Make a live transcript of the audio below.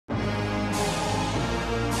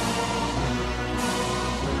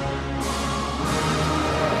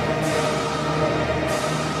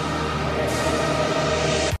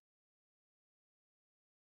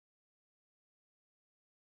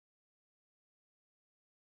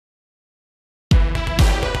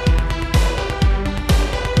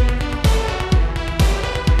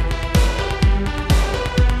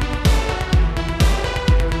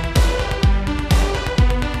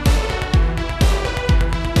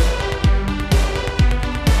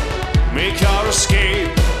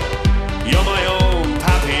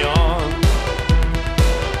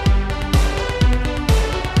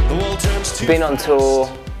been on tour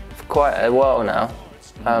for quite a while now.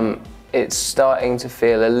 It's starting to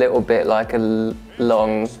feel a little bit like a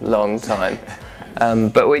long time.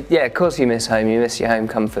 But yeah, of course you miss home, you miss your home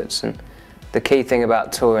comforts, and the key thing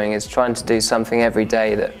about touring is trying to do something every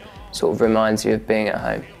day that sort of reminds you of being at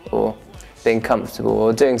home, or being comfortable,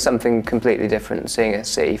 or doing something completely different, seeing a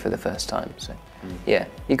city for the first time. So yeah,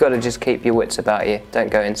 you've got to just keep your wits about you,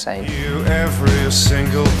 don't go insane. You every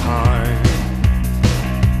single time.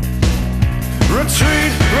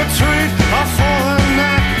 Retreat, retreat, I've fallen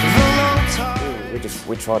at the low tide.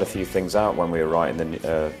 We tried a few things out when we were writing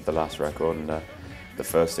the last record, and the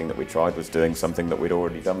first thing that we tried was doing something that we'd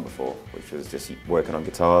already done before, which was just working on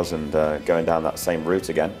guitars and going down that same route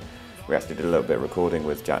again. We actually did a little bit of recording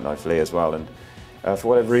with Jackknife Lee as well, and for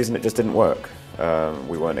whatever reason it just didn't work.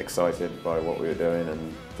 We weren't excited by what we were doing,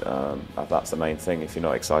 and that's the main thing. If you're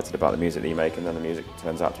not excited about the music that you're making, then the music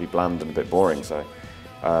turns out to be bland and a bit boring. So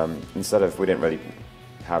we didn't really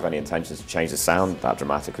have any intentions to change the sound that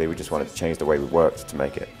dramatically. We just wanted to change the way we worked to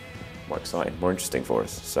make it more exciting, more interesting for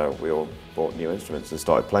us. So we all bought new instruments and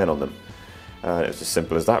started playing on them. It was as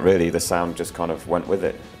simple as that, really. The sound just kind of went with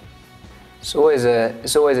it. It's always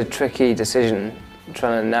a tricky decision,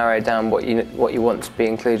 trying to narrow down what you want to be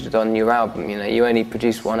included on your album. You know, you only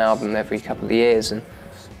produce one album every couple of years, and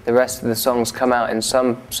the rest of the songs come out in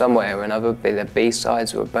some way or another, be they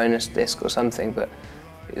B-sides or a bonus disc or something. But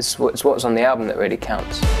it's what's on the album that really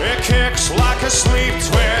counts. It kicks like a sleep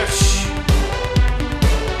twitch.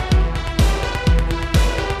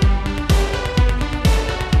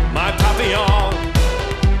 My papillon,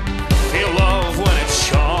 feel love when it's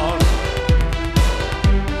shone.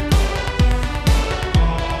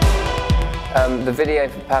 The video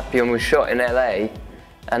for Papillon was shot in LA,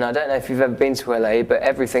 and I don't know if you've ever been to LA, but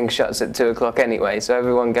everything shuts at 2 o'clock anyway, so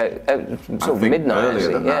everyone goes sort of midnight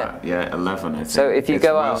actually. Yeah, 11. I think. So if you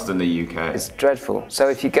go out, worse than the UK. It's dreadful. So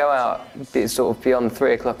if you go out sort of beyond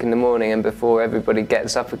 3 o'clock in the morning and before everybody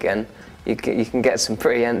gets up again, you can get some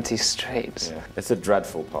pretty empty streets. Yeah. It's a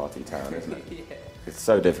dreadful party town, isn't it? Yeah. It's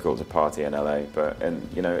so difficult to party in LA, but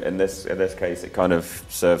in this case, it kind of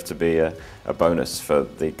served to be a bonus for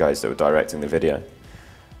the guys that were directing the video.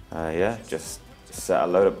 Yeah, just set a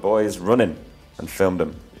load of boys running and filmed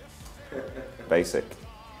them. Basic.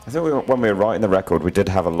 I think when we were writing the record, we did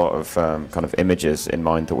have a lot of kind of images in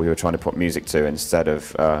mind that we were trying to put music to, instead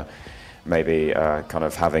of maybe kind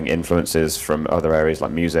of having influences from other areas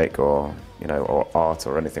like music or or art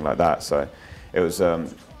or anything like that. So it was.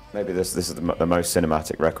 Maybe this is the most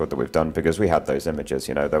cinematic record that we've done, because we had those images.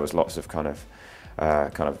 There was lots of kind of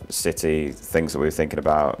city things that we were thinking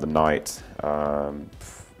about, the night,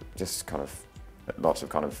 just kind of lots of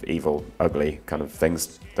kind of evil, ugly kind of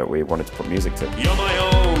things that we wanted to put music to. You're my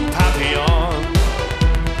own papillon.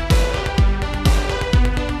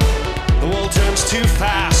 The world turns too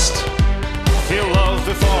fast. Feel love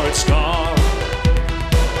before it's gone.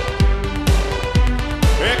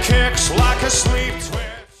 It kicks like a sleep twitch.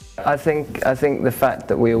 I think the fact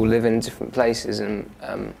that we all live in different places and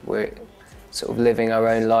we're sort of living our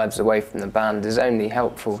own lives away from the band is only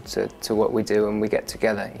helpful to what we do when we get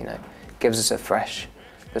together. It gives us a fresh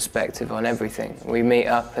perspective on everything. We meet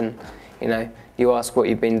up and you ask what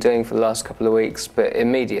you've been doing for the last couple of weeks, but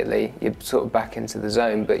immediately you're sort of back into the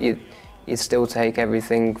zone. But you still take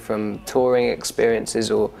everything from touring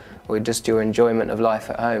experiences or just your enjoyment of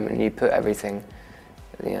life at home, and you put everything.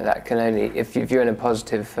 That can only, if you're in a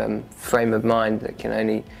positive frame of mind, that can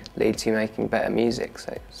only lead to you making better music.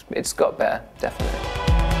 So it's got better, definitely.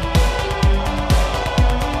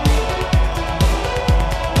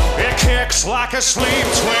 It kicks like a sleep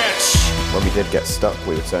twitch. When we did get stuck,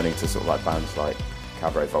 we were turning to sort of like bands like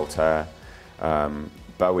Cabaret Voltaire.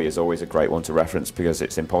 Bowie is always a great one to reference because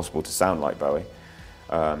it's impossible to sound like Bowie.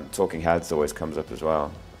 Talking Heads always comes up as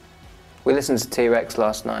well. We listened to T-Rex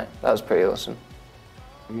last night. That was pretty awesome.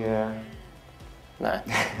 Yeah. No,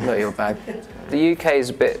 not your bag. The UK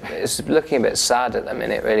is it's looking a bit sad at the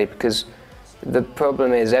minute, really, because the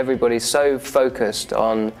problem is everybody's so focused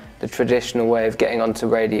on the traditional way of getting onto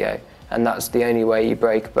radio, and that's the only way you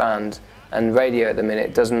break a band. And radio at the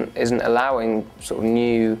minute isn't allowing sort of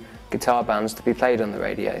new guitar bands to be played on the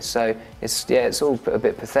radio. So it's all a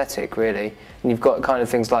bit pathetic, really. And you've got kind of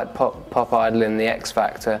things like Pop Idol and the X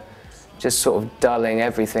Factor, just sort of dulling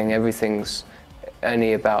everything. Everything's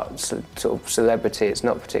only about sort of celebrity. It's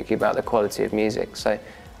not particularly about the quality of music. So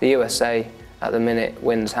the USA at the minute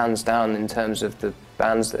wins hands down in terms of the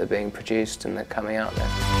bands that are being produced and they're coming out there.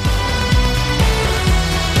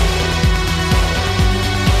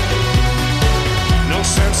 No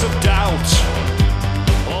sense of doubt.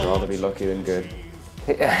 I'd rather be lucky than good.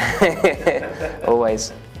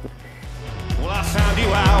 Always.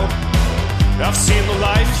 I've seen the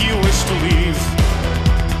life you wish to leave,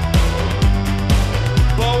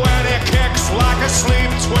 but when it kicks like a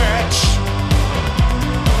sleep twitch,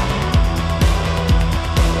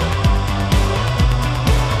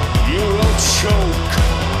 you will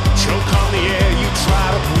choke on the air you try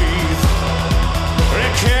to breathe.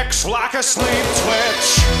 It kicks like a sleep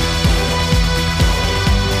twitch.